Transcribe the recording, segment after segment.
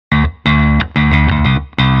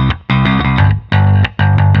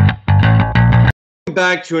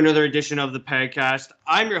Back to another edition of the Pagcast.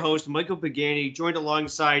 I'm your host, Michael Pagani, joined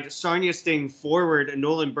alongside Sarnia Sting forward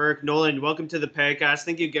Nolan Burke. Nolan, welcome to the Pagcast.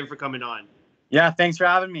 Thank you again for coming on. Yeah, thanks for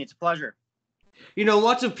having me. It's a pleasure. You know,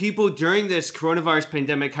 lots of people during this coronavirus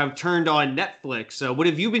pandemic have turned on Netflix. So what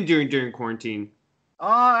have you been doing during quarantine?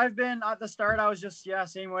 I've been at the start. I was just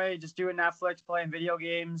same way, just doing Netflix, playing video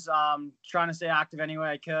games, trying to stay active any way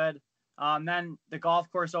I could. Then the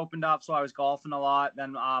golf course opened up, so I was golfing a lot.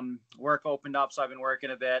 Then work opened up, so I've been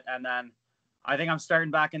working a bit. And then I think I'm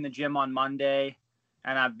starting back in the gym on Monday.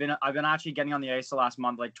 And I've been actually getting on the ice the last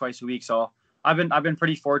month, like twice a week. So I've been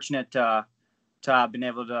pretty fortunate to have been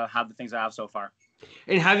able to have the things I have so far.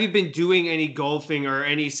 And have you been doing any golfing or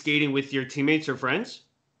any skating with your teammates or friends?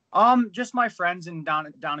 Just my friends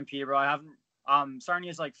down in Peterborough. I haven't.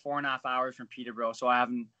 Sarnia is like 4.5 hours from Peterborough, so I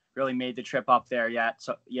haven't really made the trip up there yet.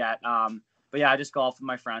 But yeah, I just golf with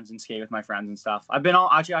my friends and skate with my friends and stuff. I have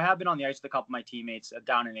been on the ice with a couple of my teammates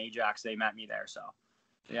down in Ajax. They met me there, so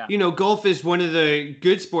yeah. You know, golf is one of the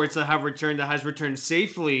good sports that has returned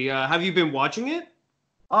safely. Have you been watching it?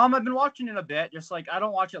 I've been watching it a bit. Just like I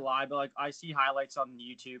don't watch it live, but like I see highlights on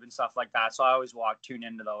YouTube and stuff like that. So I always tune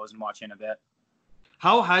into those and watch in a bit.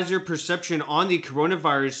 How has your perception on the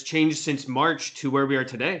coronavirus changed since March to where we are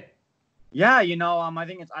today? Yeah, I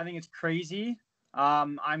think it's crazy.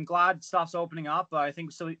 I'm glad stuff's opening up, but I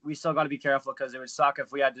think we still got to be careful because it would suck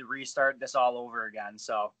if we had to restart this all over again.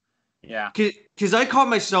 So, yeah. Because I caught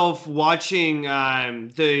myself watching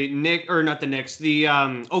the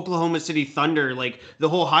Oklahoma City Thunder, like the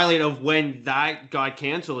whole highlight of when that got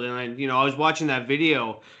canceled, and I was watching that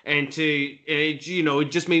video, and it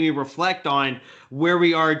just made me reflect on where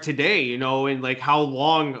we are today, and like how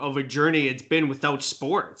long of a journey it's been without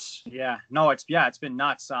sports. Yeah, no, it's been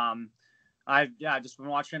nuts. I've just been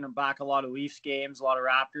watching back a lot of Leafs games, a lot of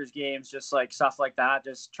Raptors games, just like stuff like that,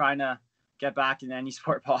 just trying to get back in any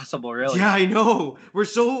sport possible, really. Yeah, I know. We're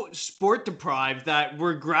so sport deprived that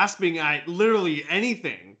we're grasping at literally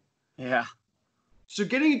anything. Yeah. So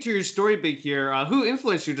getting into your story bit here, who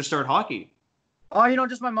influenced you to start hockey? Oh,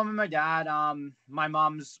 just my mom and my dad. My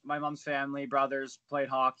mom's family, brothers played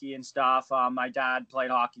hockey and stuff. My dad played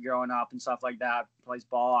hockey growing up and stuff like that. Plays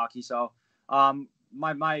ball hockey. So,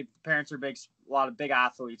 my parents are a lot of big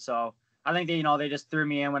athletes. So I think they just threw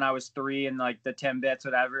me in when I was 3 and like the Timbits,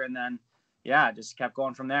 whatever, and then just kept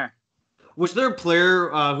going from there. Was there a player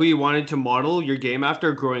who you wanted to model your game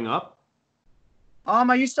after growing up?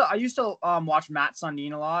 I used to watch Matt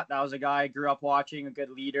Sundin a lot. That was a guy I grew up watching, a good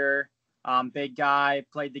leader, big guy,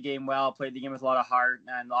 played the game well, played the game with a lot of heart,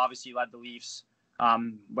 and obviously led the Leafs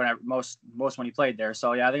most when he played there.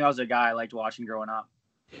 So yeah, I think I was a guy I liked watching growing up.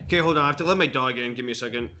 Okay, hold on. I have to let my dog in. Give me a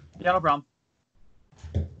second. Yeah, no problem.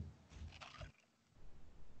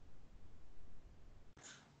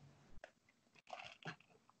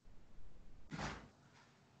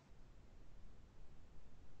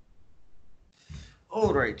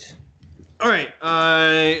 All right.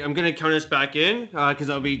 I'm going to count us back in because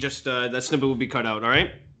that'll be just that snippet will be cut out. All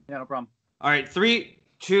right. Yeah, no problem. All right. 3,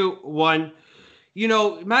 2, 1.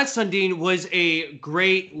 Matt Sundin was a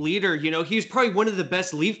great leader. He's probably one of the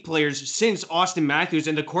best Leaf players since Austin Matthews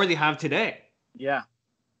and the core they have today. Yeah.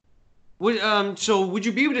 So would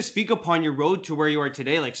you be able to speak upon your road to where you are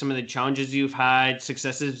today, like some of the challenges you've had,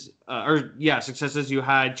 successes you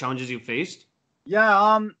had, challenges you faced?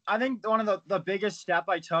 Yeah, I think one of the biggest step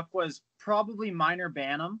I took was probably minor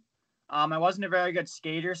Bantam. I wasn't a very good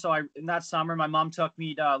skater, so in that summer my mom took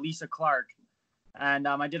me to Lisa Clark. And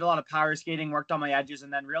I did a lot of power skating, worked on my edges,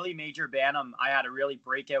 and then really major Bantam, I had a really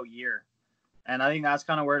breakout year. And I think that's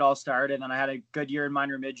kind of where it all started. And I had a good year in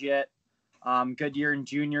minor midget, good year in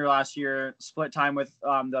junior last year, split time with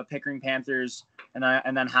the Pickering Panthers, and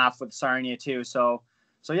then half with Sarnia too. So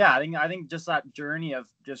yeah, I think just that journey of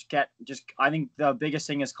I think the biggest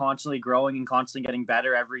thing is constantly growing and constantly getting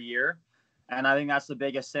better every year. And I think that's the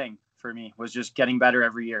biggest thing for me was just getting better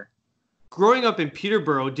every year. Growing up in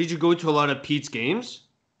Peterborough, did you go to a lot of Pete's games?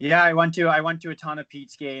 Yeah, I went to a ton of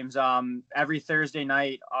Pete's games. Every Thursday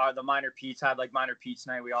night, the minor Pete's had like minor Pete's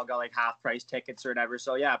night. We all got like half price tickets or whatever.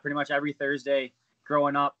 So yeah, pretty much every Thursday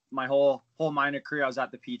growing up, my whole minor career, I was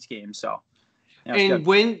at the Pete's game. So. Yeah,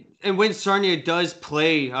 when Sarnia does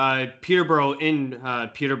play Peterborough in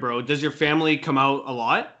Peterborough, does your family come out a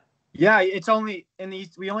lot? Yeah, it's only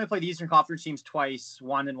we only play the Eastern Conference teams twice,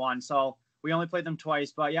 1-1. So we only played them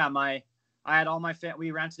twice. But yeah, I had all my we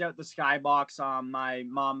rented out the skybox. My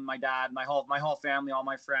mom, my dad, my whole family, all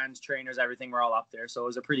my friends, trainers, everything were all up there. So it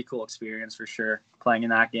was a pretty cool experience for sure playing in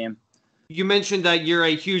that game. You mentioned that you're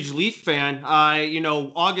a huge Leaf fan.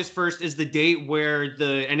 August 1st is the date where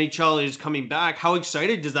the NHL is coming back. How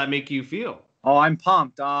excited does that make you feel? Oh, I'm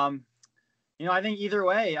pumped. I think either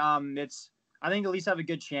way, I think the Leafs have a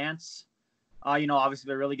good chance. Obviously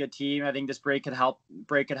they're a really good team. I think this break could help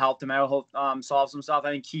them out, solve some stuff.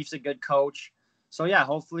 I think Keefe's a good coach. So yeah,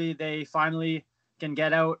 hopefully they finally can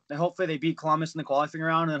get out. Hopefully they beat Columbus in the qualifying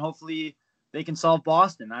round, and hopefully they can solve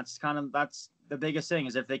Boston. That's the biggest thing,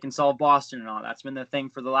 is if they can solve Boston or not. That's been the thing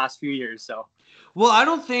for the last few years. So Well, I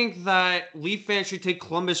don't think that Leaf fans should take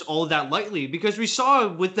Columbus all that lightly, because we saw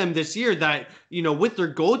with them this year that, with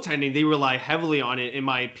their goaltending, they rely heavily on it, in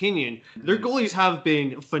my opinion. Their goalies have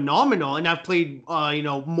been phenomenal and have played,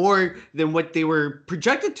 more than what they were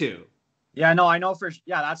projected to. yeah, no, I know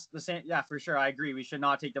that's the same. Yeah, for sure. I agree. We should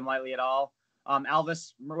not take them lightly at all.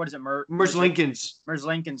 Elvis, what is it?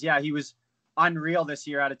 Merzlikins. Yeah, he was unreal this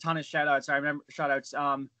year. Had a ton of shutouts. I remember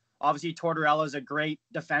shutouts. Obviously Tortorella is a great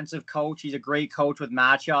defensive coach. He's a great coach with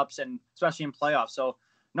matchups, and especially in playoffs. So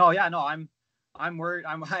I'm worried.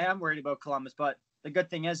 I am worried about Columbus, but the good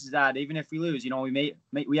thing is that even if we lose,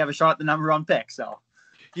 we have a shot at the number one pick. So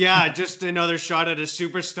yeah, just another shot at a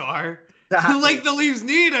superstar. Exactly. Like the Leafs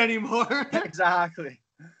need anymore. Exactly.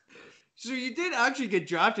 So you did actually get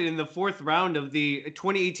drafted in the 4th round of the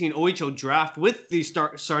 2018 OHL draft with the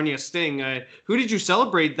Sarnia Sting. Who did you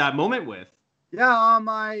celebrate that moment with? Yeah,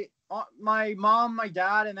 my mom, my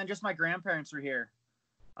dad, and then just my grandparents were here.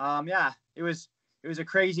 Yeah, it was a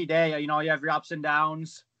crazy day. You have your ups and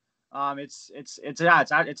downs. It's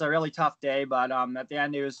a really tough day, but at the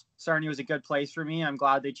end Sarnia was a good place for me. I'm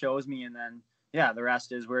glad they chose me, and then yeah, the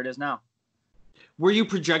rest is where it is now. Were you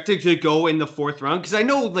projected to go in the 4th round? Because I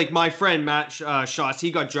know, like, my friend Matt Schoss, he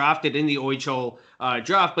got drafted in the OHL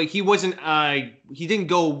draft, but he wasn't. He didn't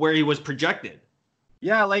go where he was projected.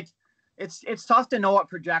 Yeah, like it's tough to know what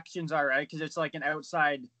projections are, right? Because it's like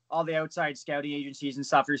all the outside scouting agencies and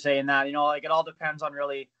stuff are saying that. Like it all depends on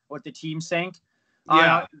really what the teams think.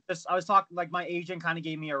 Yeah. I was talking, like, my agent kind of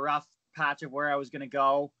gave me a rough patch of where I was gonna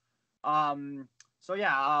go. So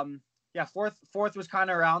yeah, fourth was kind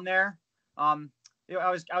of around there. I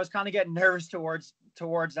was kind of getting nervous towards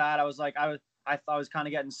that. I was like, I was kind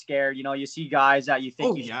of getting scared. You see guys that you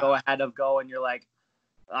think should go ahead of go, and you're like,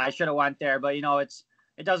 I should have went there. But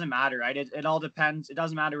it doesn't matter, right? It all depends. It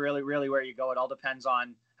doesn't matter really where you go. It all depends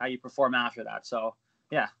on how you perform after that. So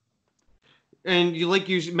yeah. And like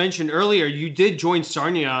you mentioned earlier, you did join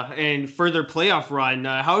Sarnia and further playoff run.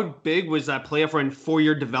 How big was that playoff run for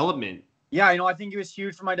your development? Yeah, I think it was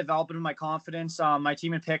huge for my development and my confidence. My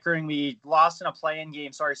team in Pickering, we lost in a play-in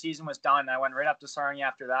game, so our season was done. I went right up to Sarnia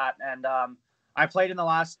after that, and I played in the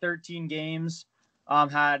last 13 games.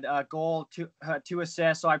 Had a goal, two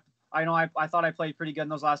assists. So I thought I played pretty good in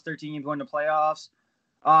those last 13 games going to playoffs.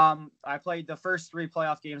 I played the first 3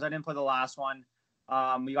 playoff games. I didn't play the last one.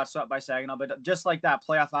 We got swept by Saginaw, but just like that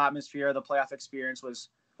playoff atmosphere, the playoff experience was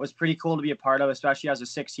pretty cool to be a part of, especially as a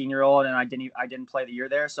 16-year-old, and I didn't play the year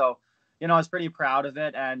there. So I was pretty proud of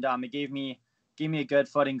it, and it gave me a good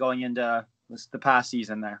footing going into the past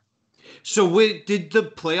season there. So did the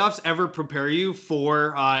playoffs ever prepare you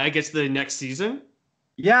for, I guess, the next season?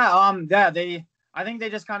 Yeah, I think they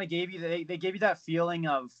just kind of gave you they gave you that feeling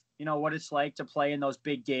of what it's like to play in those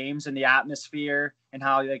big games and the atmosphere and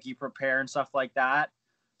how like you prepare and stuff like that.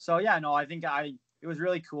 So yeah, no, I think it was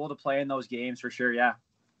really cool to play in those games for sure. Yeah.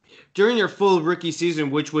 During your full rookie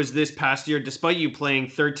season, which was this past year, despite you playing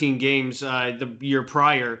 13 games the year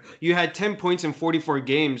prior, you had 10 points in 44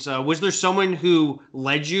 games. Was there someone who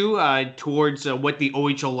led you towards what the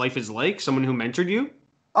OHL life is like? Someone who mentored you?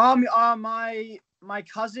 My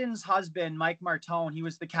cousin's husband, Mike Martone, he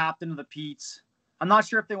was the captain of the Petes. I'm not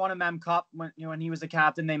sure if they won a Mem Cup when he was the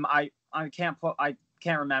captain. I can't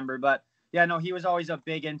remember, but yeah, no, he was always a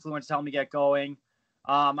big influence to help me get going.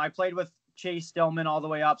 I played with Chase Stillman all the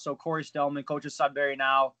way up. So Corey Stillman, coach of Sudbury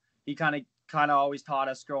now, he kind of always taught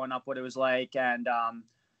us growing up what it was like. And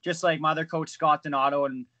just like my other coach, Scott Donato,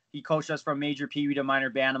 and he coached us from major Pee Wee to minor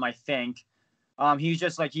Bantam, I think. He's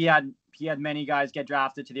just like, he had many guys get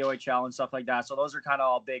drafted to the OHL and stuff like that. So those are kind of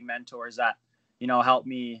all big mentors that, help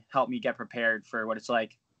me get prepared for what it's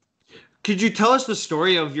like. Could you tell us the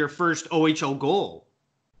story of your first OHL goal?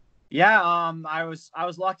 Yeah, I was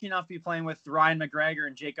lucky enough to be playing with Ryan McGregor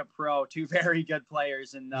and Jacob Pro, 2 very good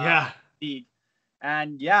players in the league.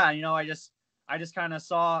 And yeah, I just kind of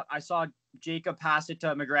saw Jacob pass it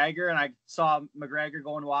to McGregor, and I saw McGregor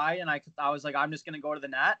going wide, and I was like, I'm just gonna go to the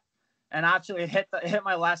net, and actually it hit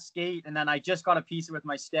my left skate, and then I just got a piece of it with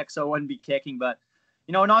my stick, so it wouldn't be kicking. But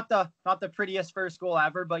not the prettiest first goal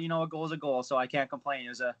ever, but a goal is a goal, so I can't complain. It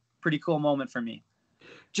was a pretty cool moment for me.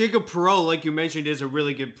 Jacob Perreault, like you mentioned, is a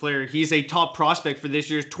really good player. He's a top prospect for this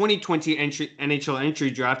year's 2020 NHL entry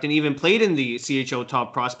draft and even played in the CHL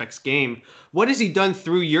Top Prospects game. What has he done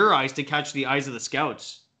through your eyes to catch the eyes of the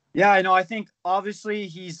scouts? Yeah, I know. I think obviously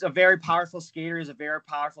he's a very powerful skater. He's a very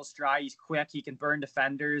powerful stride. He's quick. He can burn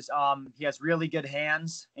defenders. He has really good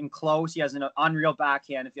hands in close. He has an unreal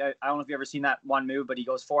backhand. I don't know if you've ever seen that one move, but he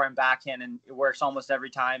goes forehand backhand and it works almost every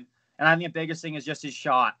time. And I think the biggest thing is just his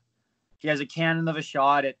shot. He has a cannon of a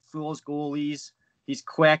shot. It fools goalies. He's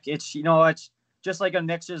quick. It's just like a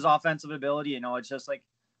Knicks' offensive ability. It's just like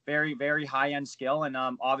very, very high end skill. And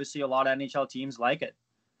obviously a lot of NHL teams like it.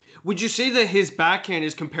 Would you say that his backhand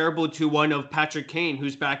is comparable to one of Patrick Kane,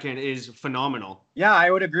 whose backhand is phenomenal? Yeah,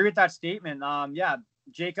 I would agree with that statement. Yeah,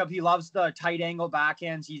 Jacob, he loves the tight angle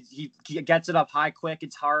backhands. He gets it up high quick.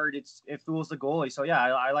 It's hard. It fools the goalie. So yeah,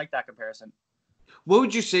 I like that comparison. What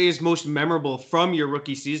would you say is most memorable from your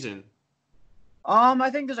rookie season? I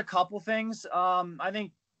think there's a couple things. I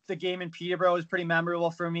think the game in Peterborough was pretty memorable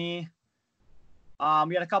for me.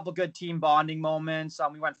 We had a couple good team bonding moments.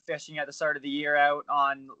 We went fishing at the start of the year out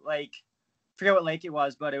on lake. I forget what lake it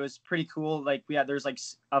was, but it was pretty cool. Like there's like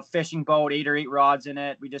a fishing boat, 8 or 8 rods in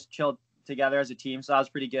it. We just chilled together as a team, so that was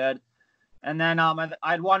pretty good. And then I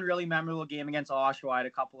had one really memorable game against Oshawa. I had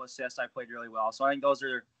a couple assists. I played really well. So I think those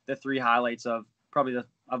are the 3 highlights of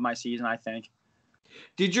my season, I think.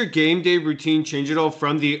 Did your game day routine change at all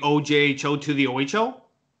from the OJHL to the OHL?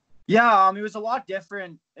 Yeah, it was a lot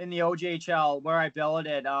different in the OJHL where I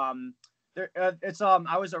billeted. There's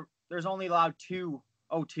only allowed 2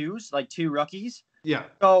 O2s, like 2 rookies. Yeah.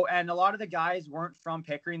 So, and a lot of the guys weren't from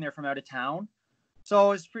Pickering; they're from out of town.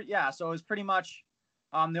 So it was pretty much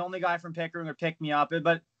the only guy from Pickering would pick me up.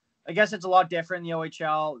 But I guess it's a lot different in the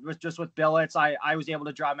OHL. With billets, I was able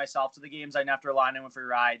to drive myself to the games. I didn't have to rely on anyone for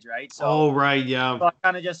rides, right? So, oh, right, yeah. So I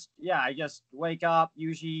kind of I just wake up,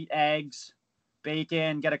 usually eat eggs,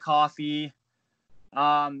 bacon, get a coffee,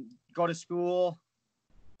 go to school.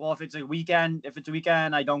 Well, if it's a weekend,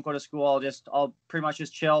 I don't go to school. I'll pretty much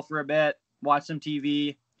just chill for a bit, watch some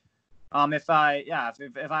TV. If I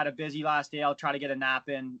had a busy last day, I'll try to get a nap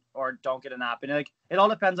in or don't get a nap in. Like, it all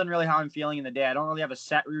depends on really how I'm feeling in the day. I don't really have a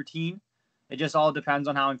set routine. It just all depends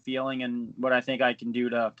on how I'm feeling and what I think I can do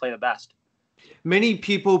to play the best. Many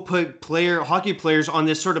people put hockey players on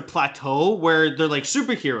this sort of plateau where they're like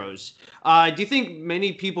superheroes. Do you think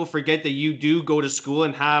many people forget that you do go to school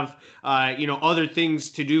and have, other things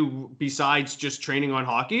to do besides just training on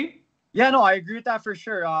hockey? Yeah, no, I agree with that for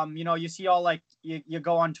sure. You see all like you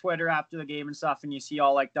go on Twitter after the game and stuff, and you see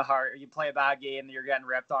all like you play a bad game that you're getting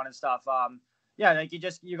ripped on and stuff. Like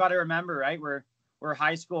you got to remember, right? We're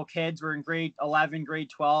high school kids. We're in grade 11,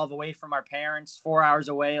 grade 12, away from our parents, 4 hours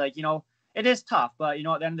away. Like, it is tough, but at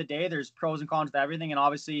the end of the day, there's pros and cons to everything. And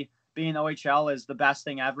obviously being in OHL is the best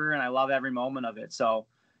thing ever. And I love every moment of it. So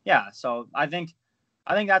yeah, so I think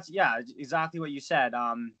that's, exactly what you said.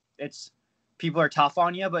 It's people are tough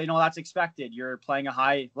on you, but that's expected. You're playing a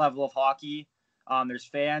high level of hockey. There's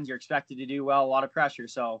fans, you're expected to do well, a lot of pressure.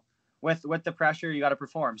 So with the pressure, you got to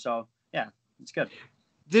perform. So yeah, it's good.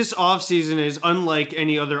 This offseason is unlike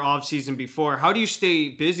any other offseason before. How do you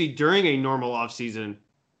stay busy during a normal offseason?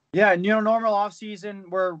 Yeah, normal off season,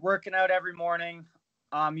 we're working out every morning.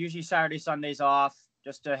 Usually Saturday, Sundays off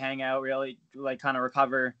just to hang out, really, like kind of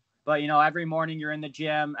recover. But every morning you're in the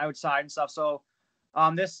gym, outside and stuff. So,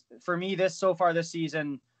 so far this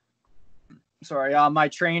season, my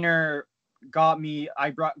trainer got me.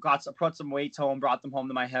 Put some weights home, brought them home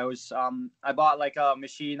to my house. I bought like a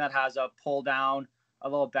machine that has a pull down, a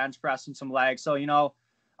little bench press, and some legs. So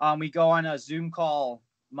we go on a Zoom call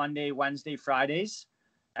Monday, Wednesday, Fridays.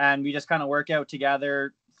 And we just kind of work out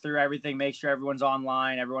together through everything, make sure everyone's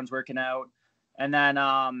online, everyone's working out. And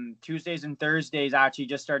then Tuesdays and Thursdays actually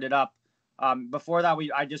just started up. Before that,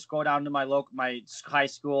 I just go down to my high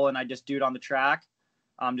school and I just do it on the track,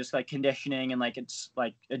 just like conditioning and like it's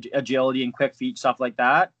like agility and quick feet, stuff like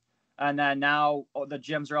that. And then now the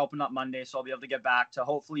gyms are open up Monday, so I'll be able to get back to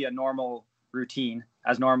hopefully a normal routine,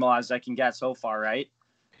 as normal as I can get so far, right?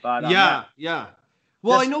 But yeah.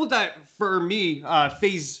 Well, I know that for me,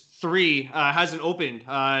 Phase 3 hasn't opened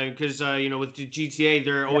because, with the GTA,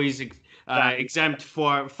 they're always exempt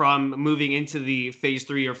from moving into the Phase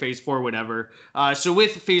 3 or Phase 4, whatever. So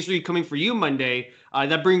with Phase 3 coming for you Monday,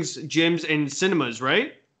 that brings gyms and cinemas,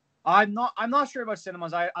 right? I'm not sure about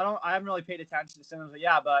cinemas. I haven't really paid attention to cinemas,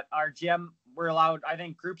 but our gym, we're allowed, I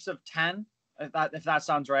think, groups of 10. If that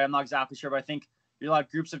sounds right, I'm not exactly sure, but I think you're allowed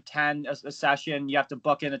groups of 10 a session. You have to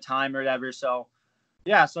book in a time or whatever. So.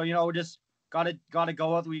 Yeah, so we just gotta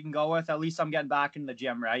go with what we can go with. At least I'm getting back in the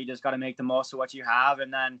gym, right? You just gotta make the most of what you have,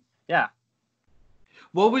 and then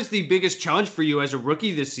What was the biggest challenge for you as a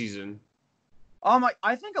rookie this season?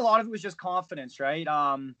 I think a lot of it was just confidence, right?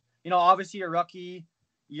 Obviously you're a rookie,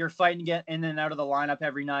 you're fighting to get in and out of the lineup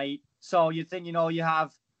every night. So you think, you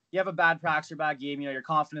have a bad practice or bad game, your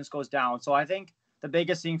confidence goes down. So I think the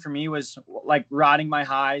biggest thing for me was like riding my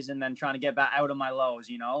highs and then trying to get back out of my lows,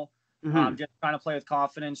 just trying to play with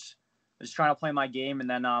confidence, just trying to play my game. And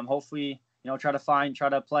then hopefully, try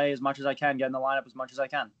to play as much as I can, get in the lineup as much as I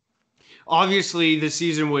can. Obviously, the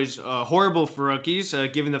season was horrible for rookies,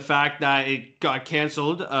 given the fact that it got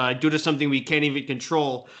canceled due to something we can't even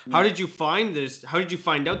control. How did you find this? How did you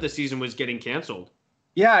find out the season was getting canceled?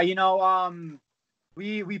 Yeah,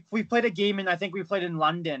 we played a game, and I think we played in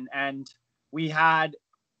London, and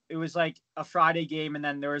it was like a Friday game, and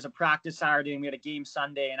then there was a practice Saturday, and we had a game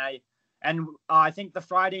Sunday, and I think the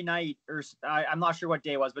Friday night, or I'm not sure what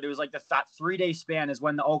day it was, but it was like that 3-day span is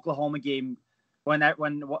when the Oklahoma game,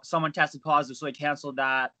 when someone tested positive, so they canceled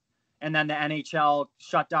that, and then the NHL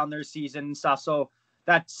shut down their season and stuff. So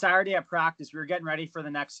that Saturday at practice, we were getting ready for the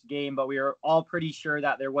next game, but we were all pretty sure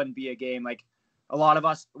that there wouldn't be a game. Like a lot of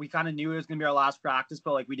us, we kind of knew it was gonna be our last practice,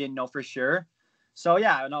 but like we didn't know for sure. So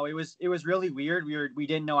yeah, no, it was really weird. We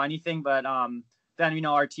didn't know anything, but then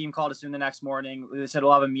our team called us in the next morning. They said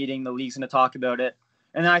we'll have a meeting. The league's gonna talk about it,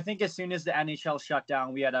 and then I think as soon as the NHL shut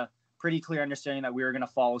down, we had a pretty clear understanding that we were gonna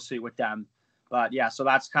follow suit with them. But yeah, so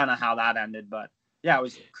that's kind of how that ended. But yeah, it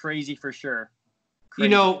was crazy for sure.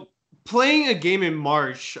 Crazy. Playing a game in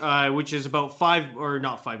March, which is about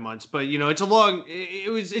not 5 months, but it's a long.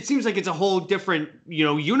 It seems like it's a whole different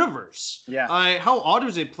universe. Yeah. How odd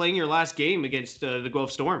was it playing your last game against the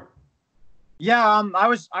Guelph Storm? Yeah. I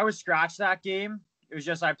was scratched that game. It was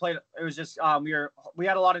just we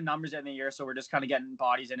had a lot of numbers in the year, so we're just kind of getting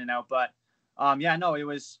bodies in and out. But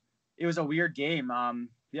it was a weird game.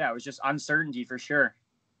 Yeah, it was just uncertainty for sure.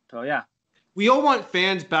 So, yeah. We all want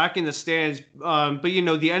fans back in the stands, but, the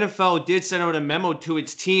NFL did send out a memo to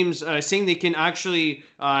its teams saying they can actually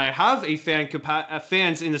have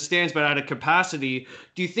fans in the stands, but at a capacity.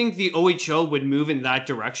 Do you think the OHL would move in that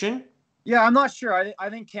direction? Yeah, I'm not sure. I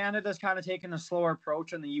think Canada's kind of taking a slower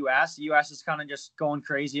approach than the U.S. The U.S. is kind of just going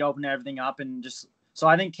crazy, opening everything up, and so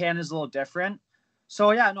I think Canada's a little different.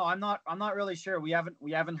 So, yeah, no, I'm not really sure. We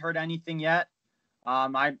haven't heard anything yet.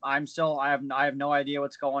 I have no idea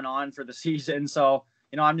what's going on for the season. So,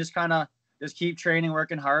 I'm just kind of keep training,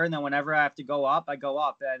 working hard. And then whenever I have to go up, I go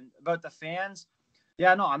up. And about the fans,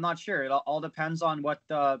 yeah, no, I'm not sure. It all depends on what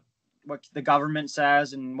the government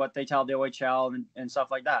says and what they tell the OHL and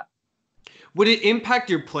stuff like that. Would it impact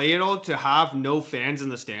your play at all to have no fans in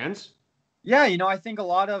the stands? Yeah. I think a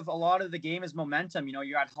lot of the game is momentum.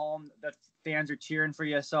 You're at home, the fans are cheering for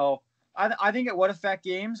you. So I think it would affect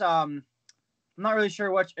games. I'm not really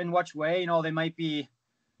sure in which way. They might be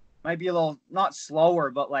a little not slower,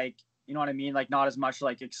 but like you know what I mean, like not as much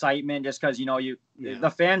like excitement, just because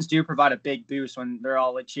the fans do provide a big boost when they're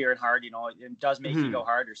all like cheering hard. It does make you go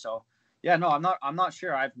harder. So yeah, no, I'm not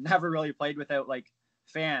sure. I've never really played without like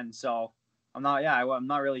fans, so I'm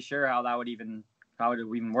not really sure how it would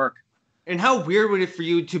even work. And how weird would it for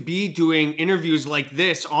you to be doing interviews like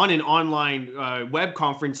this on an online web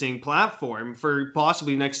conferencing platform for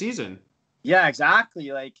possibly next season? Yeah,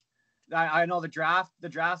 exactly. Like I know the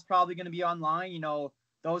draft's probably going to be online.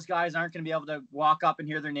 Those guys aren't going to be able to walk up and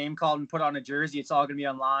hear their name called and put on a jersey. It's all going to be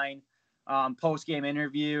online. Post-game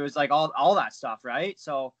interviews, like all that stuff, right?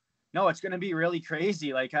 So no, it's going to be really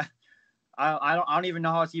crazy. Like I don't even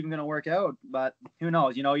know how it's even going to work out, but who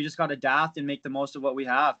knows? You just got to adapt and make the most of what we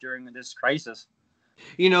have during this crisis.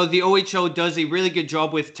 The OHL does a really good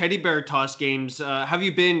job with teddy bear toss games. Have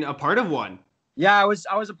you been a part of one? Yeah, I was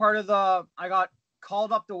a part of I got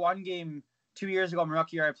called up to one game 2 years ago. My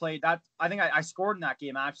rookie year, I played that. I think I scored in that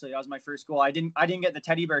game. Actually, that was my first goal. I didn't get the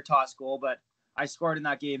teddy bear toss goal, but I scored in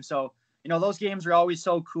that game. So those games are always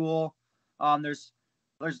so cool.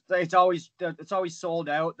 It's always sold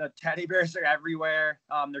out. The teddy bears are everywhere.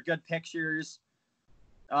 They're good pictures.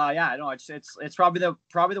 It's probably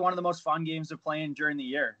one of the most fun games to play in during the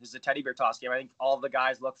year is the teddy bear toss game. I think all the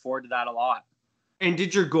guys look forward to that a lot. And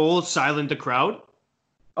did your goal silent the crowd?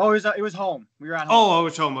 Oh, it was home. We were at home. Oh, it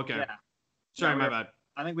was home. Okay. Yeah. Sorry, my bad.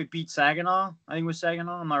 I think we beat Saginaw. I think it was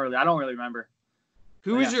Saginaw. I don't really remember.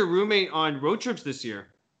 Who was your roommate on road trips this year?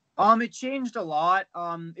 It changed a lot.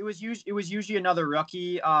 It was usually another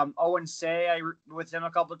rookie. Owen Say, with him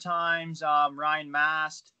a couple of times. Ryan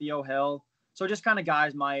Mast, Theo Hill. So just kind of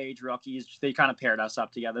guys my age, rookies. They kind of paired us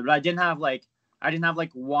up together. But I didn't have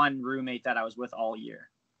one roommate that I was with all year.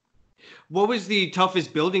 What was the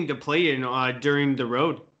toughest building to play in during the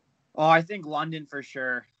road? Oh, I think London for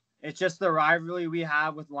sure. it's just the rivalry we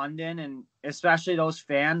have with London, and especially those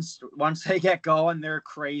fans. Once they get going, they're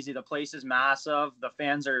crazy. The place is massive. The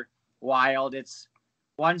fans are wild. It's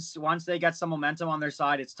once they get some momentum on their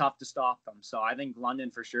side, it's tough to stop them. So I think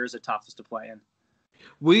London for sure is the toughest to play in.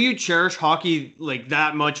 Will you cherish hockey like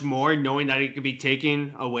that much more, knowing that it could be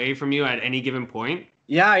taken away from you at any given point?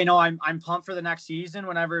 Yeah, you know, I'm pumped for the next season.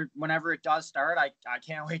 Whenever it does start, I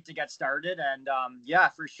can't wait to get started. And yeah,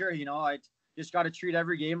 for sure, you know, I just got to treat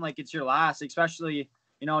every game like it's your last. Especially,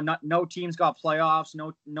 you know, no teams got playoffs,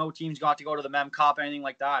 no teams got to go to the Mem Cup, anything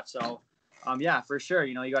like that. So, yeah, for sure,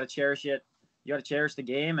 you know, you got to cherish it. You got to cherish the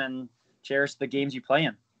game and cherish the games you play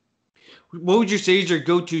in. What would you say is your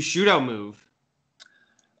go-to shootout move?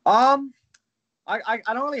 I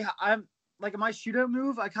don't really. I'm like my shootout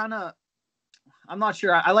move. I'm not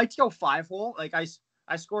sure. I like to go 5-hole. Like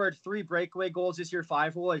I scored 3 breakaway goals this year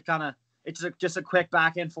 5-hole. It's just a quick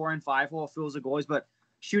backhand 4 and 5-hole fools the goalies. But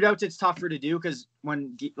shootouts it's tougher to do because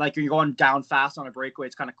when like you're going down fast on a breakaway,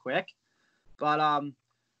 it's kind of quick. But I'm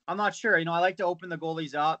not sure. You know, I like to open the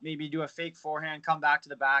goalies up, maybe do a fake forehand, come back to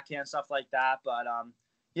the backhand, stuff like that. But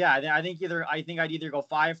yeah, I think I'd either go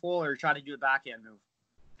 5-hole or try to do a backhand move.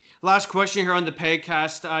 Last question here on the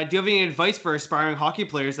Pagcast. Do you have any advice for aspiring hockey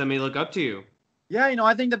players that may look up to you? Yeah, you know,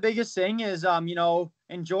 I think the biggest thing is, you know,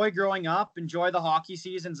 enjoy growing up, enjoy the hockey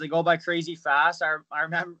seasons. They go by crazy fast. I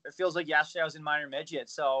remember it feels like yesterday I was in minor midget.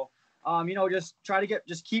 So, you know,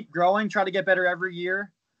 just keep growing, try to get better every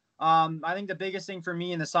year. I think the biggest thing for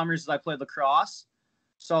me in the summers is I played lacrosse.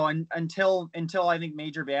 So until I think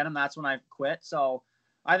Major Bantam, that's when I quit. So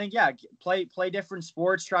I think, yeah, play different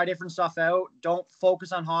sports, try different stuff out. Don't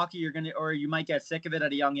focus on hockey. You might get sick of it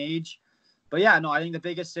at a young age. But yeah, no, I think the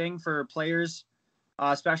biggest thing for players,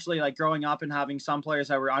 especially like growing up and having some players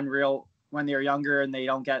that were unreal when they were younger and they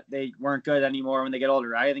weren't good anymore when they get older.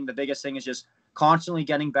 Right? I think the biggest thing is just constantly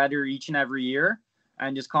getting better each and every year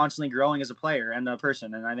and just constantly growing as a player and a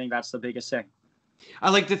person. And I think that's the biggest thing.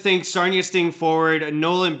 I'd like to thank Sarnia Sting forward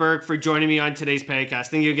Nolan Burke for joining me on today's podcast.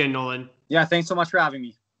 Thank you again, Nolan. Yeah, thanks so much for having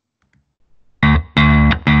me.